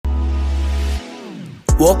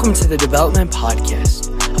Welcome to the Development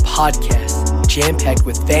Podcast, a podcast jam-packed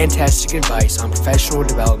with fantastic advice on professional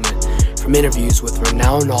development from interviews with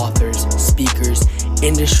renowned authors, speakers,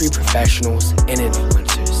 industry professionals, and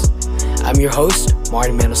influencers. I'm your host,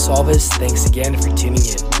 Martin Manosalvas. Thanks again for tuning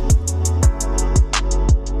in.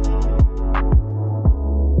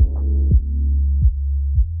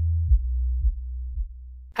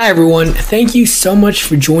 Hi everyone, thank you so much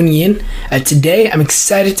for joining in. Today I'm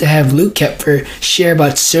excited to have Luke Kuepfer share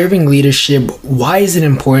about serving leadership. Why is it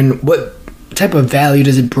important? What type of value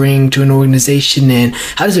does it bring to an organization, and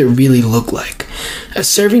how does it really look like?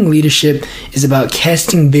 Serving leadership is about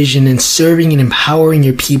casting vision and serving and empowering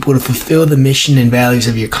your people to fulfill the mission and values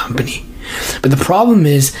of your company. But the problem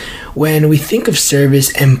is when we think of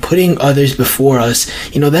service and putting others before us,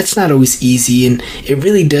 that's not always easy, and it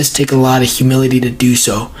really does take a lot of humility to do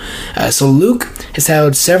so. So Luke has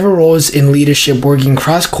held several roles in leadership working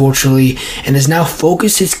cross-culturally and has now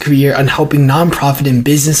focused his career on helping nonprofit and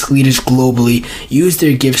business leaders globally use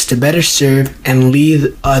their gifts to better serve and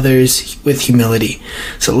lead others with humility.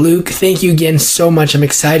 So Luke, thank you again so much. I'm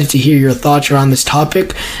excited to hear your thoughts around this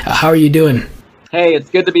topic. How are you doing? Hey, it's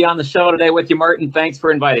good to be on the show today with you, Martin. Thanks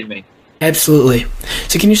for inviting me. Absolutely.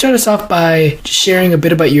 So can you start us off by just sharing a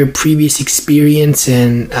bit about your previous experience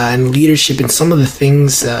and leadership and some of the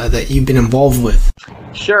things that you've been involved with?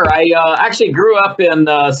 Sure. I actually grew up in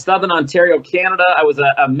Southern Ontario, Canada. I was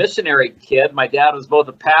a missionary kid. My dad was both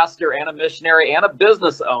a pastor and a missionary and a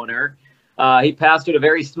business owner. He pastored a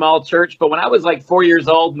very small church. But when I was like 4 years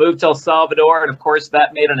old, moved to El Salvador. And of course,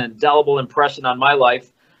 that made an indelible impression on my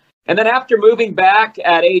life. And then after moving back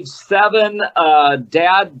at age 7,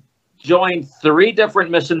 Dad joined 3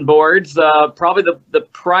 different mission boards. Probably the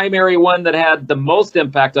primary one that had the most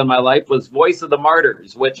impact on my life was Voice of the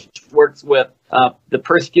Martyrs, which works with the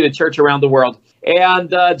persecuted church around the world.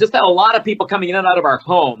 And just had a lot of people coming in and out of our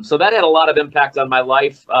home. So that had a lot of impact on my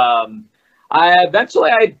life. I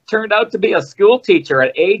turned out to be a school teacher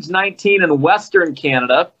at age 19 in Western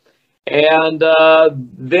Canada. And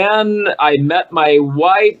then I met my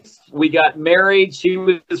wife. We got married. She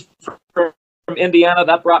was from Indiana.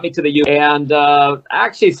 That brought me to the U.S. And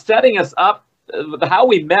actually setting us up, how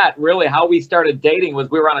we met, really how we started dating was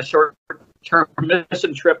we were on a short-term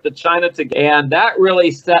mission trip to China together. And that really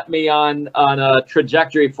set me on a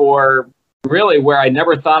trajectory for really where I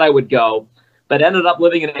never thought I would go, but ended up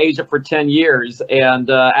living in Asia for 10 years. And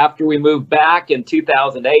after we moved back in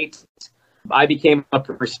 2008, I became a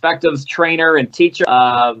perspectives trainer and teacher,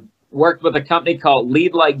 worked with a company called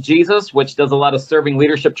Lead Like Jesus, which does a lot of serving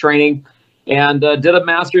leadership training, and did a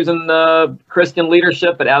master's in Christian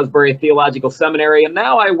leadership at Asbury Theological Seminary. And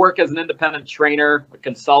now I work as an independent trainer, a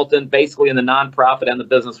consultant, basically in the nonprofit and the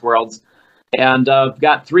business worlds. And I've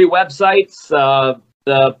got 3 websites.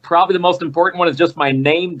 Probably the most important one is just my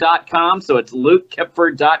name.com. So it's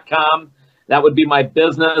lukekuepfer.com. That would be my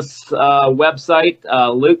business website,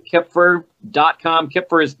 lukekuepfer.com.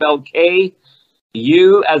 Kuepfer is spelled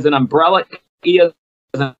K-U as an umbrella, E as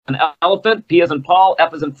an elephant, P as in Paul,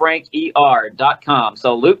 F as in Frank, E-R.com.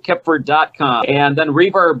 So lukekuepfer.com. And then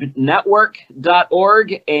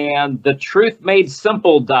reverbnetwork.org and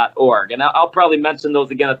thetruthmadesimple.org. And I'll probably mention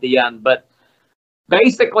those again at the end. But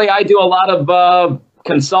basically, I do a lot of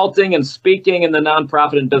consulting and speaking in the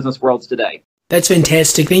nonprofit and business worlds today. That's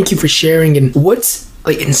fantastic. Thank you for sharing. And what's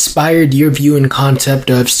inspired your view and concept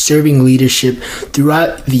of serving leadership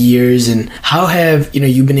throughout the years, and how have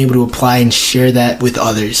you been able to apply and share that with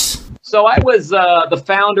others? So I was the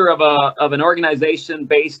founder of an organization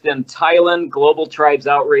based in Thailand, Global Tribes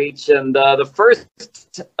Outreach, and the first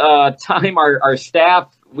time our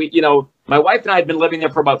staff, my wife and I had been living there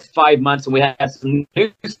for about 5 months, and we had some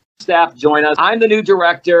new staff join us. I'm the new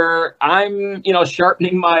director. I'm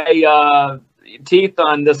sharpening my teeth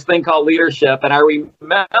on this thing called leadership. And I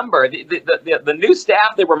remember the new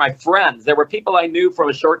staff, they were my friends. There were people I knew from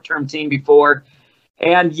a short-term team before.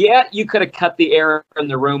 And yet you could have cut the air in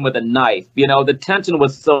the room with a knife. The tension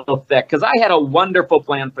was so thick because I had a wonderful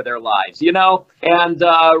plan for their lives, and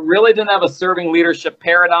really didn't have a serving leadership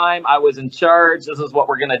paradigm. I was in charge. This is what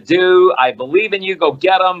we're going to do. I believe in you. Go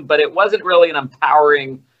get them. But it wasn't really an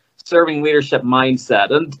empowering serving leadership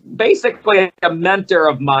mindset. And basically a mentor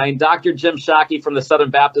of mine, Dr. Jim Shockey from the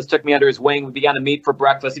Southern Baptist, took me under his wing. We began to meet for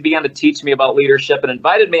breakfast. He began to teach me about leadership and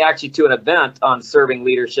invited me actually to an event on serving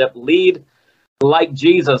leadership. Lead Like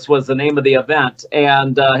Jesus was the name of the event.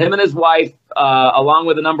 And him and his wife, along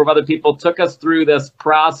with a number of other people, took us through this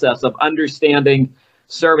process of understanding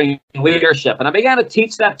serving leadership. And I began to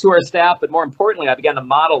teach that to our staff, but more importantly, I began to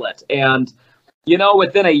model it. And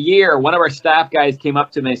Within a year, one of our staff guys came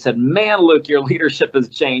up to me and said, "Man, Luke, your leadership has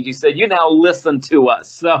changed." He said, "You now listen to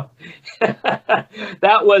us." So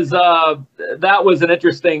that was an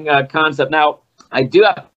interesting concept. Now, I do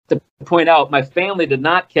have to point out, my family did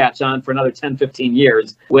not catch on for another 10, 15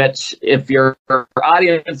 years, which if your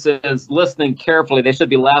audience is listening carefully, they should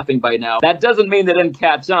be laughing by now. That doesn't mean they didn't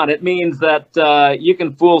catch on. It means that you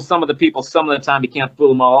can fool some of the people some of the time. You can't fool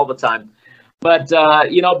them all the time. But,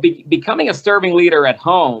 becoming a serving leader at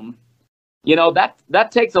home, that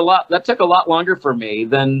takes a lot. That took a lot longer for me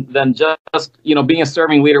than just, being a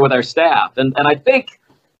serving leader with our staff. And I think,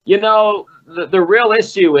 the real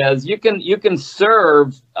issue is you can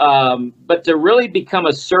serve, but to really become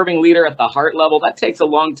a serving leader at the heart level, that takes a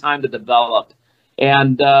long time to develop.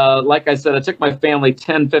 And like I said, it took my family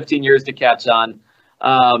 10, 15 years to catch on.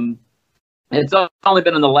 It's only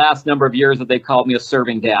been in the last number of years that they called me a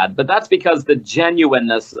serving dad, but that's because the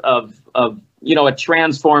genuineness of a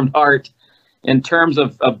transformed heart in terms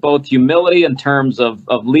of both humility, in terms of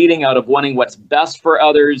leading out of wanting what's best for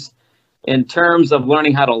others, in terms of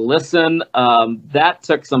learning how to listen, that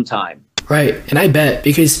took some time. Right. And I bet,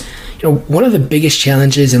 because, one of the biggest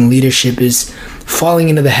challenges in leadership is falling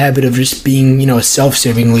into the habit of just being, a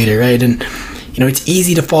self-serving leader, right? And it's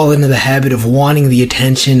easy to fall into the habit of wanting the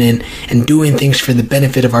attention and doing things for the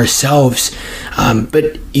benefit of ourselves.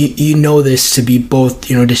 But you know this to be both,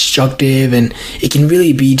 destructive, and it can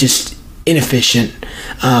really be just inefficient.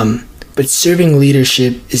 But serving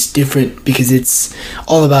leadership is different because it's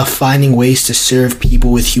all about finding ways to serve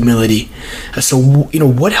people with humility. So,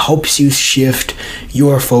 what helps you shift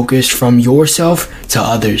your focus from yourself to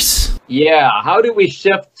others? Yeah. How do we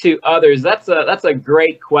shift to others? That's a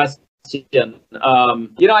great question.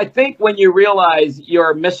 I think when you realize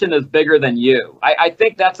your mission is bigger than you, I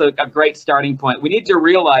think that's a great starting point. We need to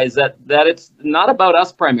realize that it's not about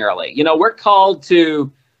us primarily. We're called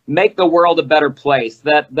to make the world a better place,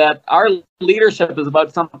 that our leadership is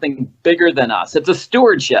about something bigger than us. It's a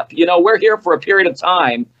stewardship. We're here for a period of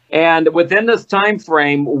time, and within this time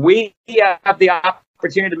frame, we have the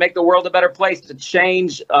opportunity to make the world a better place, to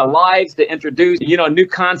change lives, to introduce, new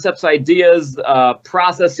concepts, ideas,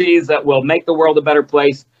 processes that will make the world a better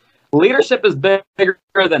place. Leadership is bigger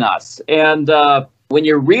than us. And when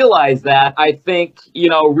you realize that, I think,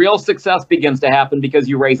 real success begins to happen because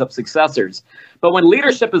you raise up successors. But when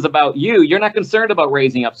leadership is about you, you're not concerned about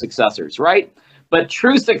raising up successors, right? But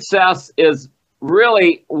true success is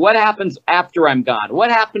really what happens after I'm gone. What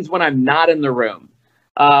happens when I'm not in the room?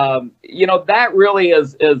 That really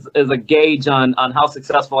is a gauge on how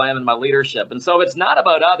successful I am in my leadership. And so it's not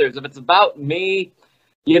about others. If it's about me,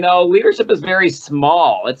 leadership is very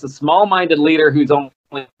small. It's a small-minded leader who's only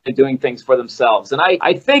doing things for themselves. And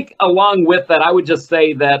I think along with that, I would just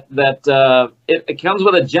say that it comes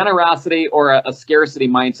with a generosity or a scarcity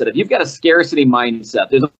mindset. If you've got a scarcity mindset,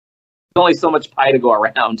 there's only so much pie to go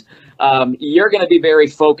around. You're going to be very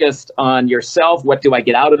focused on yourself. What do I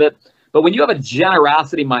get out of it? But when you have a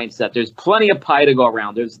generosity mindset, there's plenty of pie to go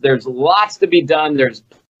around. There's lots to be done. There's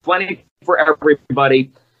plenty for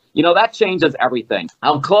everybody. That changes everything.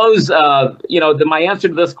 I'll close, my answer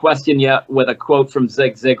to this question yet with a quote from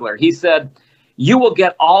Zig Ziglar. He said, "You will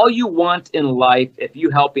get all you want in life if you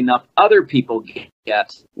help enough other people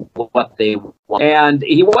get what they want." And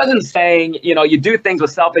he wasn't saying, you do things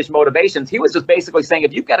with selfish motivations. He was just basically saying,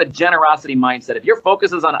 if you've got a generosity mindset, if your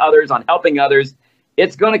focus is on others, on helping others,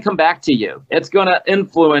 it's going to come back to you. It's going to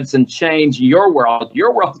influence and change your world.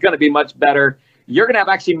 Your world's going to be much better. You're going to have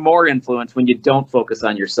actually more influence when you don't focus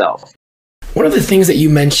on yourself. One of the things that you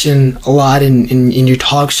mention a lot in your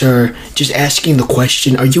talks are just asking the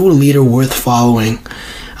question, are you a leader worth following?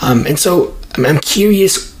 And so I'm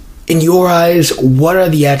curious, in your eyes, what are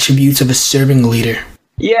the attributes of a serving leader?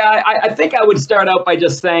 Yeah, I think I would start out by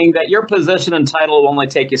just saying that your position and title will only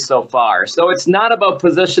take you so far. So it's not about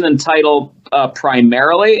position and title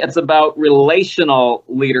primarily. It's about relational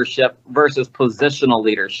leadership versus positional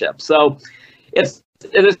leadership. So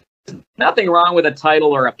there's nothing wrong with a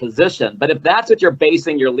title or a position, but if that's what you're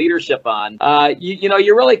basing your leadership on,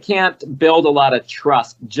 you really can't build a lot of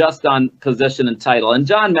trust just on position and title. And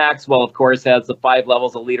John Maxwell, of course, has the 5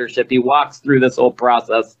 levels of leadership. He walks through this whole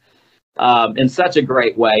process in such a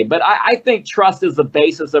great way. But I think trust is the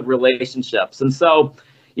basis of relationships. And so,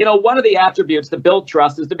 one of the attributes to build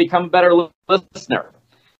trust is to become a better listener.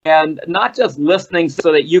 And not just listening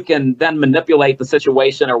so that you can then manipulate the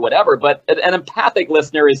situation or whatever, but an empathic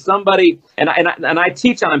listener is somebody, and I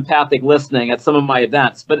teach on empathic listening at some of my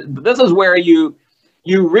events, but this is where you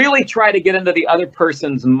really try to get into the other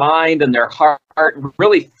person's mind and their heart,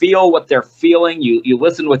 really feel what they're feeling. You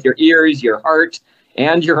listen with your ears, your heart,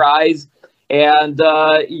 and your eyes. And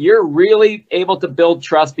you're really able to build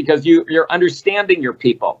trust because you're understanding your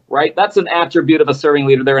people, right? That's an attribute of a serving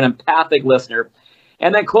leader. They're an empathic listener.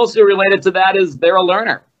 And then closely related to that is they're a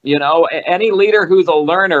learner. You know, any leader who's a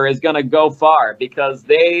learner is going to go far because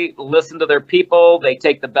they listen to their people. They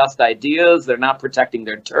take the best ideas. They're not protecting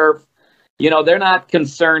their turf. You know, they're not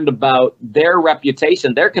concerned about their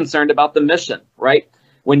reputation. They're concerned about the mission, right?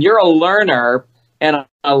 When you're a learner and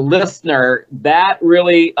a listener, that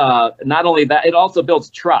really, not only that, it also builds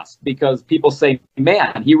trust because people say,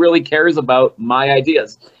 man, he really cares about my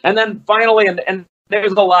ideas. And then finally, and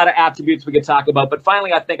there's a lot of attributes we could talk about, but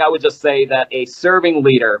finally, I think I would just say that a serving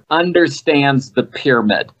leader understands the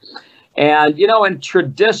pyramid. And, you know, in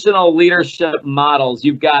traditional leadership models,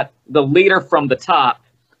 you've got the leader from the top,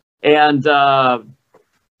 and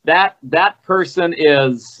that person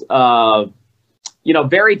is, you know,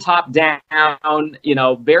 very top down, you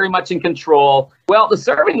know, very much in control. Well, the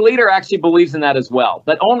serving leader actually believes in that as well,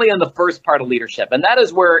 but only in the first part of leadership. And that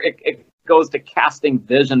is where it goes to casting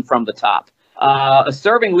vision from the top. A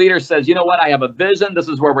serving leader says, you know what, I have a vision. This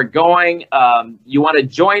is where we're going. You want to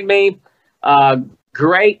join me?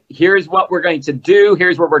 Great. Here's what we're going to do.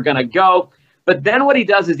 Here's where we're going to go. But then what he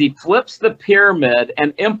does is he flips the pyramid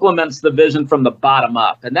and implements the vision from the bottom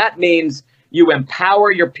up. And that means you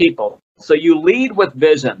empower your people. So you lead with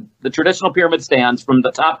vision. The traditional pyramid stands from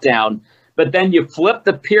the top down, but then you flip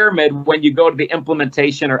the pyramid when you go to the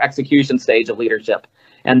implementation or execution stage of leadership.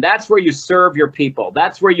 And that's where you serve your people.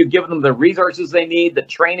 That's where you give them the resources they need, the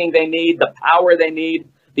training they need, the power they need,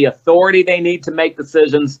 the authority they need to make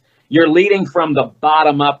decisions. You're leading from the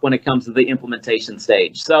bottom up when it comes to the implementation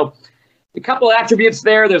stage. So a couple of attributes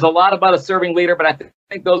there. There's a lot about a serving leader, but I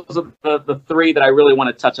think those are the three that I really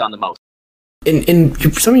want to touch on the most. In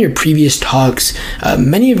some of your previous talks,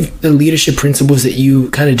 many of the leadership principles that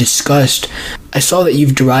you kind of discussed, I saw that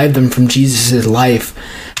you've derived them from Jesus' life,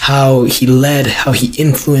 how he led, how he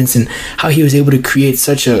influenced, and how he was able to create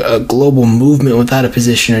such a global movement without a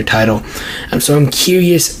position or title. So I'm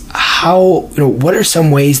curious, what are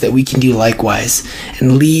some ways that we can do likewise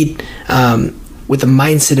and lead with a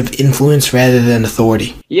mindset of influence rather than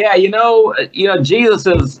authority? Yeah, Jesus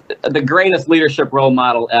is the greatest leadership role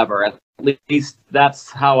model ever. At least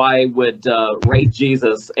that's how I would rate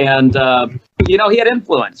Jesus. And, he had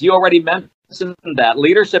influence. You already mentioned that.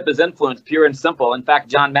 Leadership is influence, pure and simple. In fact,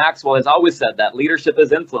 John Maxwell has always said that. Leadership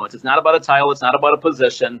is influence. It's not about a title. It's not about a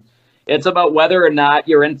position. It's about whether or not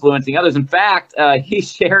you're influencing others. In fact, he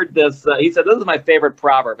shared this. He said, this is my favorite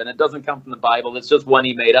proverb, and it doesn't come from the Bible. It's just one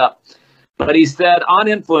he made up. But he said, on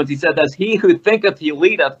influence, he said, as he who thinketh he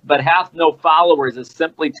leadeth, but hath no followers, is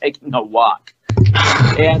simply taking a walk.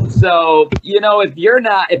 And so, if you don't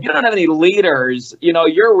have any leaders,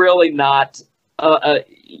 you're really not,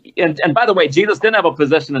 and by the way, Jesus didn't have a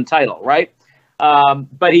position and title, right?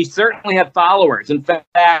 But he certainly had followers. In fact,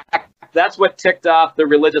 that's what ticked off the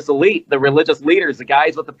religious elite, the religious leaders, the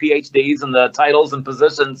guys with the PhDs and the titles and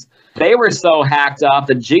positions. They were so hacked off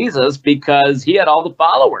at Jesus because he had all the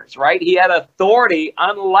followers, right? He had authority,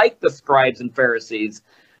 unlike the scribes and Pharisees,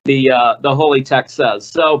 the Holy Text says.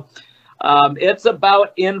 So, it's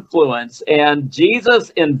about influence, and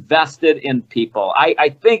Jesus invested in people.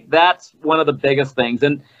 I think that's one of the biggest things.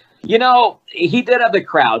 And, he did have the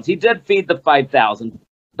crowds. He did feed the 5,000,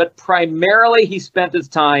 but primarily he spent his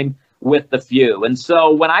time with the few. And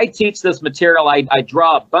so when I teach this material, I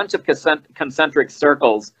draw a bunch of concentric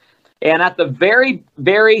circles. And at the very,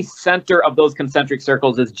 very center of those concentric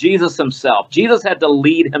circles is Jesus himself. Jesus had to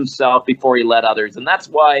lead himself before he led others. And that's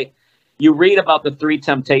why you read about the three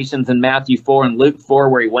temptations in Matthew 4 and Luke 4,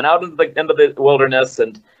 where he went out into the wilderness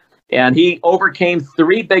and he overcame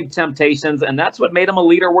three big temptations. And that's what made him a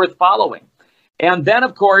leader worth following. And then,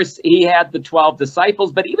 of course, he had the 12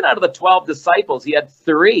 disciples. But even out of the 12 disciples, he had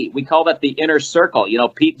three. We call that the inner circle.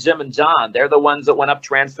 Pete, Jim, and John. They're the ones that went up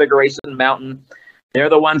Transfiguration Mountain. They're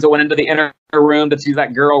the ones that went into the inner room to see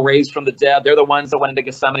that girl raised from the dead. They're the ones that went into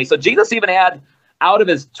Gethsemane. So Jesus even had, out of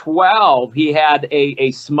his 12, he had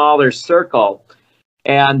a smaller circle.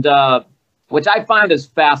 And which I find is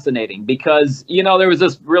fascinating because, there was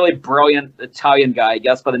this really brilliant Italian guy, I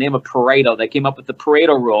guess, by the name of Pareto, that came up with the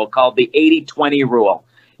Pareto rule called the 80-20 rule.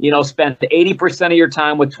 Spend 80% of your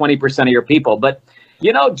time with 20% of your people. But,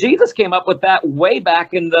 Jesus came up with that way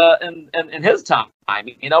back in his time.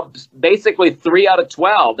 Basically 3 out of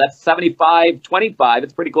 12, that's 75-25.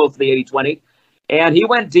 It's pretty close to the 80-20. And he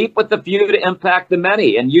went deep with the few to impact the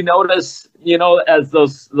many. And you notice, as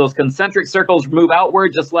those concentric circles move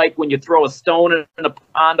outward, just like when you throw a stone in a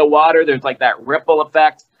pond of water, there's like that ripple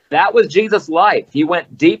effect. That was Jesus' life. He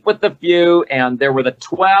went deep with the few, and there were the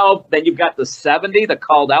 12. Then you've got the 70, the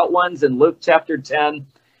called out ones in Luke chapter 10.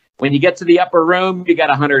 When you get to the upper room, you got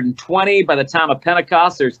 120. By the time of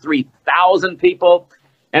Pentecost, there's 3,000 people.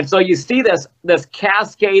 And so you see this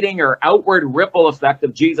cascading or outward ripple effect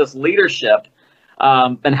of Jesus' leadership.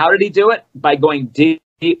 And how did he do it? By going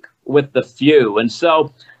deep with the few. And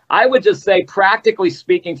so I would just say, practically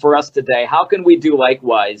speaking for us today, how can we do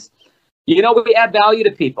likewise? You know, we add value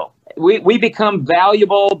to people. We become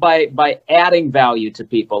valuable by adding value to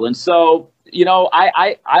people. And so, you know,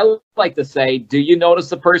 I like to say, do you notice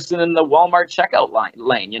the person in the Walmart checkout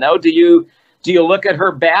lane? You know, do you look at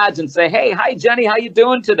her badge and say, hey, hi, Jenny, how you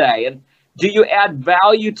doing today? And do you add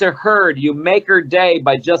value to her? Do you make her day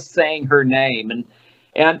by just saying her name?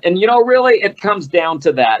 And you know, really, it comes down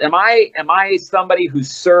to that. Am I somebody who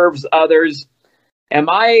serves others? Am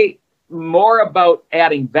I more about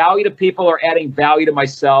adding value to people or adding value to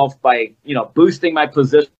myself by, you know, boosting my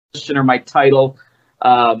position or my title?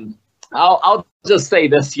 I'll just say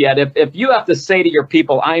this yet. If you have to say to your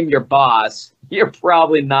people, I'm your boss, you're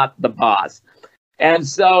probably not the boss. And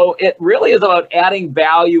so it really is about adding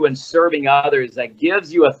value and serving others that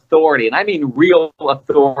gives you authority. And I mean real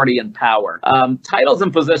authority and power. Titles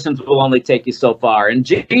and positions will only take you so far. And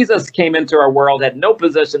Jesus came into our world, had no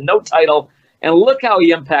position, no title, and look how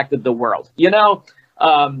he impacted the world. You know,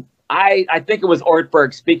 I think it was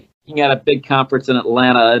Ortberg speaking at a big conference in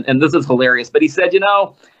Atlanta, and this is hilarious, but he said, you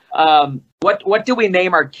know, what do we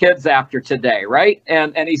name our kids after today, right?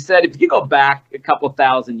 And he said, if you go back a couple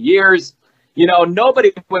thousand years, you know,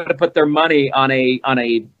 nobody would have put their money on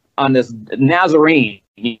this Nazarene.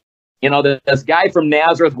 You know, this guy from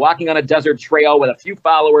Nazareth walking on a desert trail with a few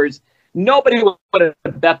followers. Nobody would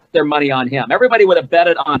have bet their money on him. Everybody would have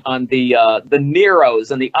betted on the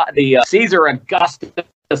Neros and the Caesar Augustus.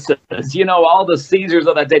 You know, all the Caesars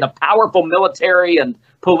of that day, the powerful military and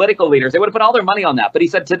political leaders. They would have put all their money on that. But he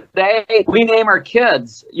said, today we name our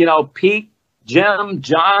kids, you know, Pete, Jim,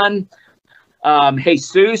 John,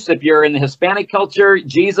 Jesus, if you're in the Hispanic culture,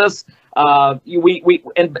 Jesus. And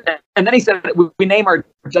then he said we name our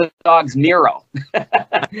dogs Nero.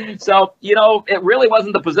 So, you know, it really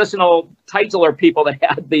wasn't the positional title or people that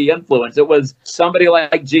had the influence. It was somebody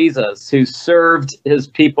like Jesus who served his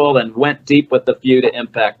people and went deep with the few to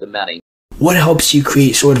impact the many. What helps you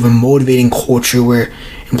create sort of a motivating culture where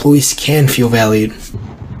employees can feel valued?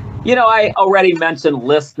 You know, I already mentioned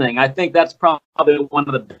listening. I think that's probably one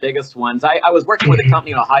of the biggest ones. I was working with a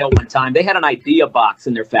company in Ohio one time. They had an idea box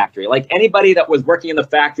in their factory. Like anybody that was working in the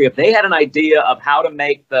factory, if they had an idea of how to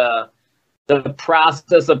make the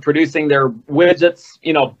process of producing their widgets,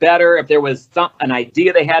 you know, better, if there was an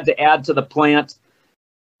idea they had to add to the plant,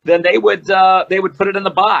 then they would put it in the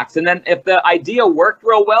box. And then if the idea worked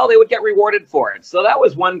real well, they would get rewarded for it. So that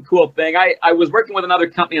was one cool thing. I was working with another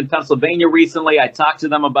company in Pennsylvania recently. I talked to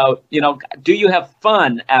them about, you know, do you have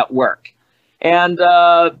fun at work? And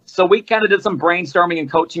so we kind of did some brainstorming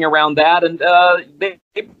and coaching around that. And they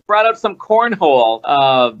brought out some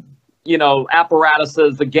cornhole, you know,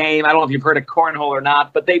 apparatuses, the game. I don't know if you've heard of cornhole or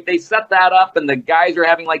not, but they set that up, and the guys are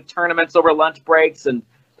having like tournaments over lunch breaks, and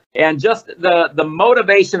just the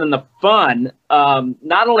motivation and the fun,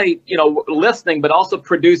 not only, you know, listening, but also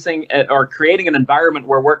producing or creating an environment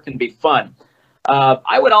where work can be fun.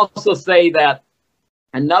 I would also say that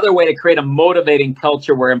another way to create a motivating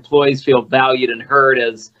culture where employees feel valued and heard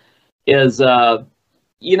is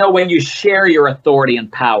you know, when you share your authority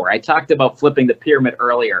and power. I talked about flipping the pyramid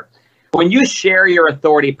earlier. When you share your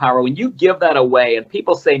authority power, when you give that away and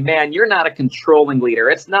people say, man, you're not a controlling leader.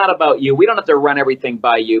 It's not about you. We don't have to run everything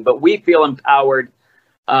by you, but we feel empowered,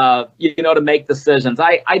 you know, to make decisions.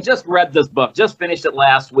 I just read this book, just finished it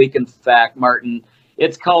last week, in fact, Martin.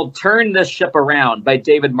 It's called Turn This Ship Around by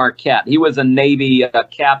David Marquette. He was a Navy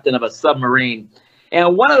captain of a submarine.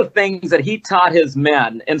 And one of the things that he taught his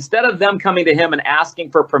men, instead of them coming to him and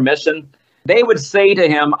asking for permission, they would say to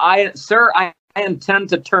him, Sir, I intend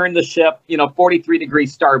to turn the ship, you know, 43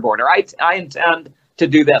 degrees starboard, or I intend to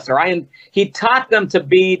do this, or he taught them to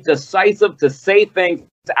be decisive, to say things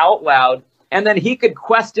out loud, and then he could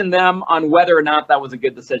question them on whether or not that was a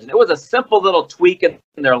good decision. It was a simple little tweak in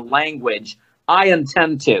their language, I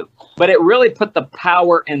intend to, but it really put the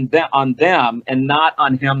power on them and not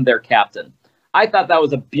on him, their captain. I thought that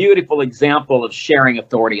was a beautiful example of sharing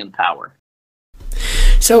authority and power.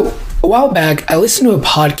 So, a while back, I listened to a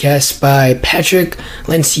podcast by Patrick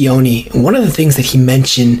Lencioni, and one of the things that he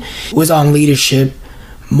mentioned was on leadership.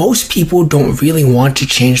 Most people don't really want to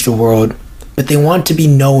change the world, but they want to be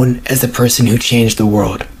known as the person who changed the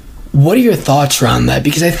world. What are your thoughts around that?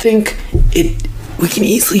 Because I think we can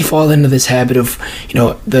easily fall into this habit of,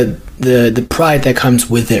 the pride that comes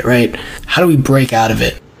with it, right? How do we break out of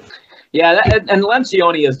it? Yeah, and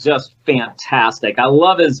Lencioni is just fantastic. I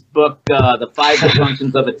love his book, The Five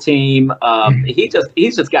Dysfunctions of a Team.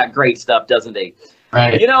 He's just got great stuff, doesn't he?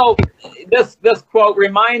 Right. This quote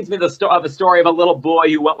reminds me of a story of a little boy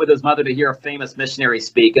who went with his mother to hear a famous missionary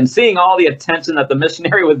speak, and seeing all the attention that the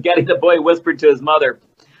missionary was getting, the boy whispered to his mother,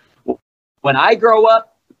 "When I grow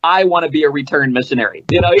up, I want to be a returned missionary."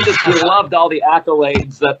 He loved all the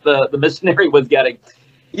accolades that the missionary was getting.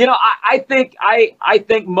 I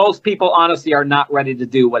think most people honestly are not ready to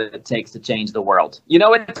do what it takes to change the world.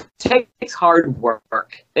 It takes hard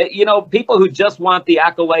work. People who just want the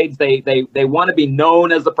accolades, they want to be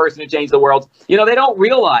known as the person who changed the world. They don't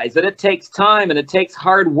realize that it takes time and it takes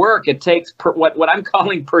hard work. It takes what I'm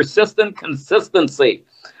calling persistent consistency.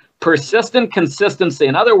 Persistent consistency.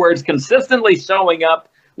 In other words, consistently showing up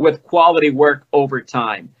with quality work over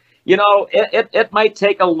time. It might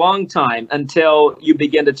take a long time until you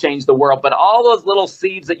begin to change the world, but all those little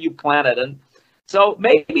seeds that you planted. And so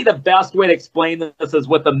maybe the best way to explain this is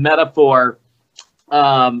with the metaphor,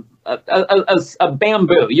 a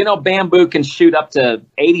bamboo. Bamboo can shoot up to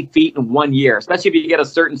 80 feet in 1 year, especially if you get a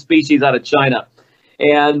certain species out of China.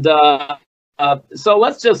 And so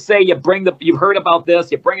let's just say you've heard about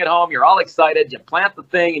this, you bring it home, you're all excited, you plant the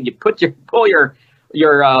thing, and you pull your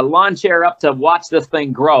lawn chair up to watch this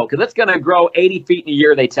thing grow, because it's going to grow 80 feet in a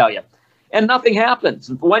year, they tell you. And nothing happens.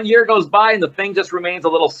 1 year goes by and the thing just remains a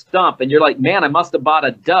little stump. And you're like, man, I must have bought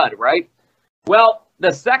a dud, right? Well,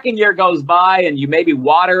 the second year goes by and you maybe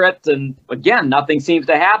water it. And again, nothing seems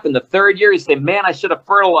to happen. The third year, you say, man, I should have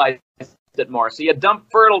fertilized it more. So you dump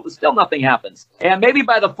fertile, still nothing happens. And maybe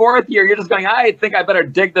by the fourth year, you're just going, I think I better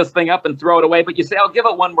dig this thing up and throw it away. But you say, I'll give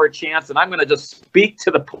it one more chance, and I'm going to just speak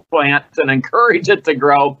to the plant and encourage it to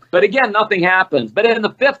grow. But again, nothing happens. But in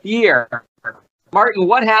the fifth year, Martin,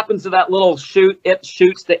 what happens to that little shoot? It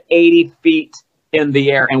shoots to 80 feet in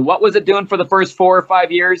the air. And what was it doing for the first 4 or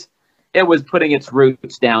 5 years? It was putting its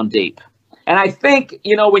roots down deep. And I think,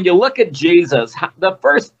 when you look at Jesus, the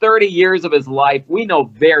first 30 years of his life, we know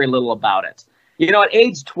very little about it. At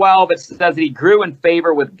age 12, it says that he grew in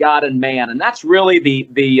favor with God and man. And that's really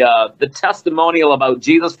the testimonial about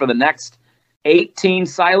Jesus for the next 18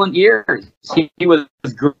 silent years. He was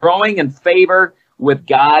growing in favor with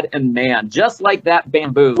God and man, just like that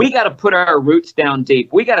bamboo. We got to put our roots down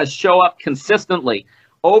deep. We got to show up consistently,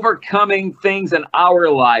 overcoming things in our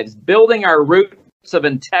lives, building our roots of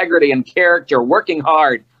integrity and character, working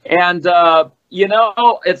hard. And,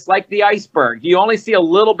 it's like the iceberg. You only see a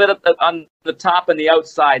little bit on the top and the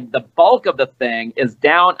outside. The bulk of the thing is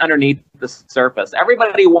down underneath the surface.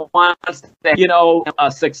 Everybody wants to,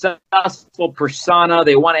 a successful persona.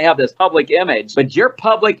 They want to have this public image. But your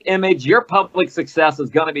public image, your public success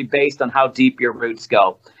is going to be based on how deep your roots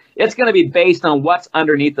go. It's going to be based on what's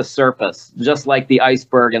underneath the surface, just like the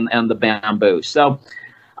iceberg and the bamboo. So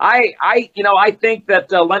I think that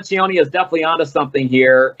Lencioni is definitely onto something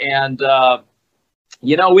here. And,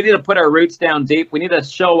 we need to put our roots down deep. We need to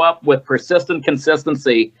show up with persistent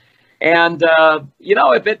consistency. And,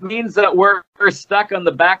 if it means that we're stuck on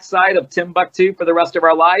the backside of Timbuktu for the rest of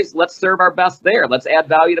our lives, let's serve our best there. Let's add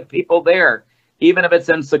value to people there, even if it's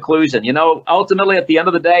in seclusion. Ultimately, at the end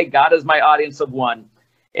of the day, God is my audience of one.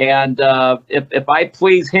 And if I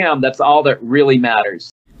please him, that's all that really matters.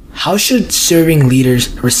 How should serving leaders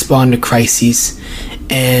respond to crises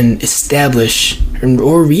and establish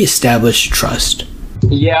or reestablish trust?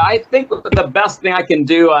 Yeah, I think the best thing I can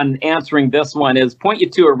do on answering this one is point you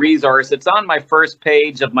to a resource. It's on my first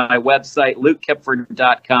page of my website,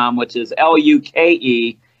 LukeKuepfer.com, which is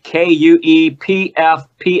LukeKuepf.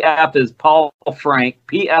 PF is Paul Frank,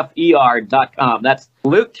 PFER.com. That's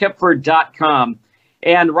LukeKuepfer.com.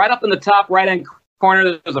 And right up in the top right-hand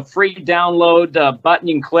corner, there's a free download button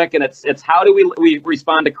you can click, and it's how do we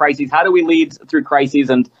respond to crises? How do we lead through crises?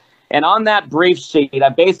 And on that brief sheet, I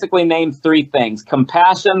basically named 3 things: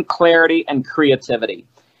 compassion, clarity, and creativity.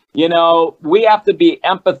 We have to be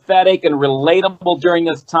empathetic and relatable during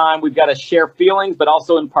this time. We've got to share feelings, but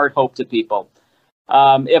also impart hope to people.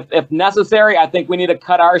 If necessary, I think we need to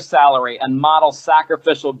cut our salary and model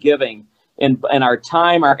sacrificial giving in our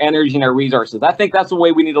time, our energy, and our resources. I think that's the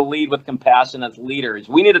way we need to lead with compassion as leaders.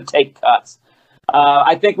 We need to take cuts.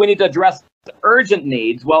 I think we need to address urgent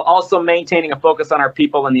needs while also maintaining a focus on our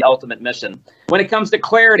people and the ultimate mission. When it comes to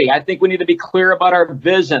clarity, I think we need to be clear about our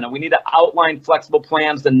vision, and we need to outline flexible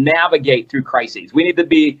plans to navigate through crises. We need to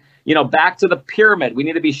be, back to the pyramid. We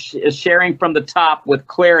need to be sharing from the top with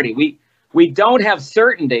clarity. We don't have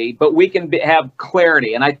certainty, but we can have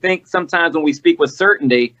clarity. And I think sometimes when we speak with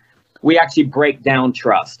certainty, we actually break down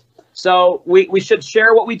trust. So we should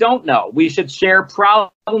share what we don't know. We should share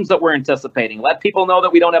problems that we're anticipating. Let people know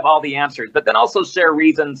that we don't have all the answers, but then also share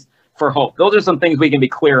reasons for hope. Those are some things we can be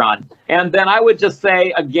clear on. And then I would just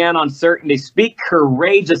say, again, on certainty, speak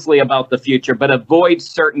courageously about the future, but avoid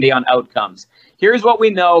certainty on outcomes. Here's what we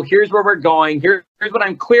know. Here's where we're going. Here's what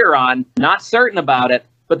I'm clear on, not certain about it,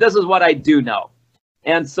 but this is what I do know.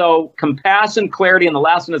 And so compassion, clarity, and the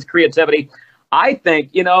last one is creativity. I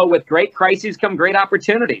think, with great crises come great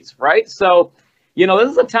opportunities, right? So,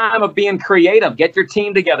 this is a time of being creative. Get your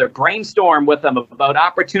team together, brainstorm with them about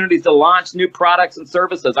opportunities to launch new products and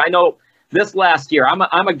services. I know this last year, I'm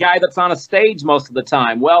a guy that's on a stage most of the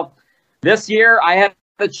time. Well, this year I had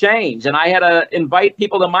to change, and I had to invite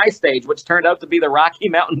people to my stage, which turned out to be the Rocky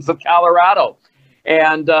Mountains of Colorado.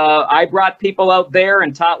 And I brought people out there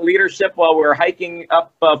and taught leadership while we were hiking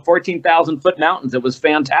up 14,000-foot mountains. It was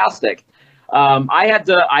fantastic. I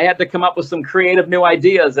had to come up with some creative new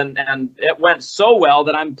ideas, and it went so well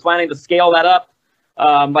that I'm planning to scale that up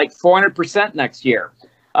like 400% next year.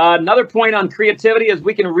 Another point on creativity is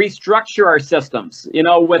we can restructure our systems,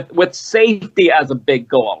 with safety as a big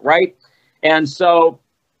goal, right? And so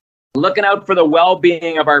looking out for the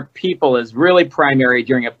well-being of our people is really primary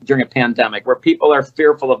during a pandemic where people are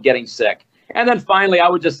fearful of getting sick. And then finally, I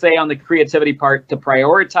would just say on the creativity part, to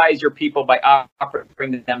prioritize your people by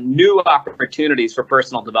offering them new opportunities for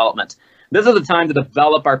personal development. This is the time to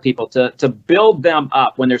develop our people, to build them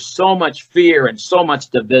up when there's so much fear and so much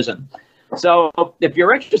division. So if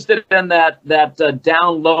you're interested in that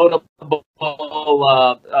downloadable,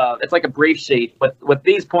 it's like a brief sheet with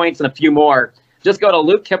these points and a few more, just go to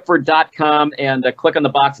lukekuepfer.com and click on the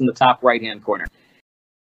box in the top right-hand corner.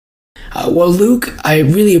 Well, Luke, I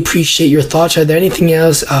really appreciate your thoughts. Are there anything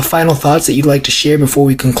else, final thoughts that you'd like to share before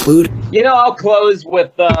we conclude? I'll close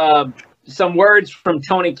with some words from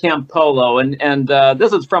Tony Campolo, and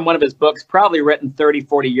this is from one of his books, probably written 30,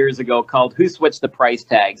 40 years ago, called Who Switched the Price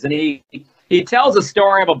Tags? And he tells a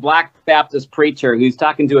story of a Black Baptist preacher who's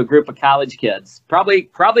talking to a group of college kids, probably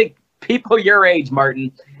people your age,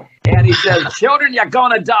 Martin. And he says, children, you're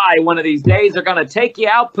going to die one of these days. They're going to take you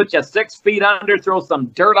out, put you 6 feet under, throw some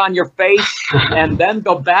dirt on your face, and then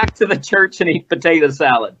go back to the church and eat potato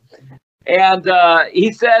salad. And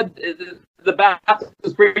he said, the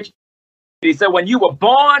Baptist preacher, he said, when you were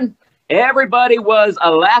born, everybody was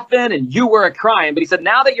a laughing and you were a crying. But he said,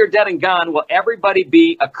 now that you're dead and gone, will everybody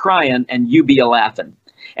be a crying and you be a laughing?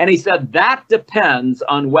 And he said, that depends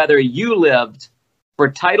on whether you lived for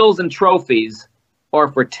titles and trophies or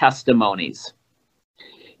for testimonies.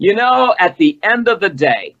 At the end of the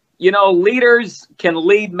day, leaders can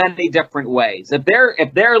lead many different ways.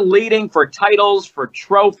 If they're leading for titles, for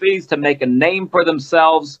trophies, to make a name for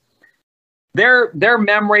themselves, their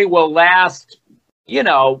memory will last,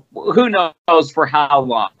 who knows for how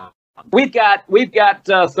long. We've got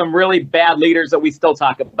some really bad leaders that we still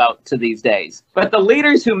talk about to these days. But the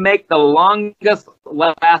leaders who make the longest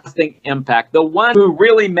lasting impact, the ones who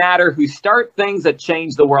really matter, who start things that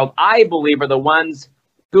change the world, I believe are the ones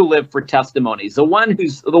who live for testimonies, the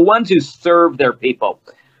ones who serve their people,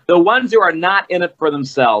 the ones who are not in it for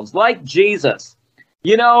themselves, like Jesus.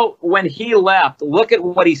 When he left, look at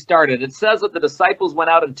what he started. It says that the disciples went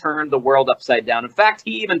out and turned the world upside down. In fact,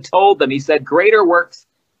 he even told them, he said, greater works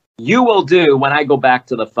you will do when I go back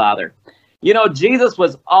to the Father. Jesus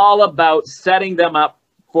was all about setting them up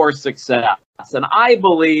for success. And I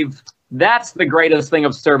believe that's the greatest thing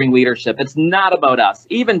of serving leadership. It's not about us.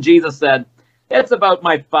 Even Jesus said, it's about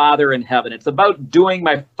my Father in heaven. It's about doing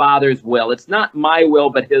my Father's will. It's not my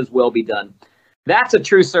will, but his will be done. That's a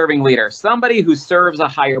true serving leader. Somebody who serves a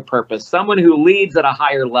higher purpose. Someone who leads at a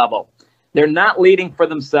higher level. They're not leading for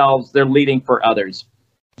themselves. They're leading for others.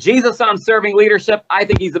 Jesus on serving leadership, I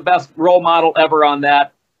think he's the best role model ever on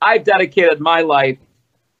that. I've dedicated my life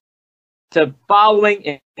to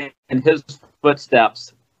following in his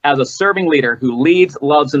footsteps as a serving leader who leads,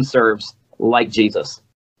 loves, and serves like Jesus.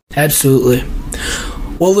 Absolutely.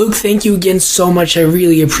 Well, Luke, thank you again so much. I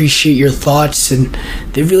really appreciate your thoughts, and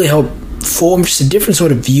they really help form just a different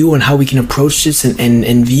sort of view on how we can approach this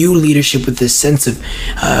and view leadership with this sense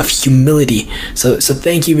of humility. So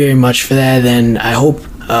thank you very much for that, and I hope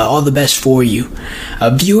all the best for you.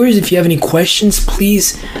 Viewers, if you have any questions,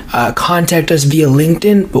 please contact us via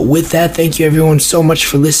LinkedIn. But with that, thank you everyone so much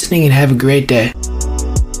for listening, and have a great day.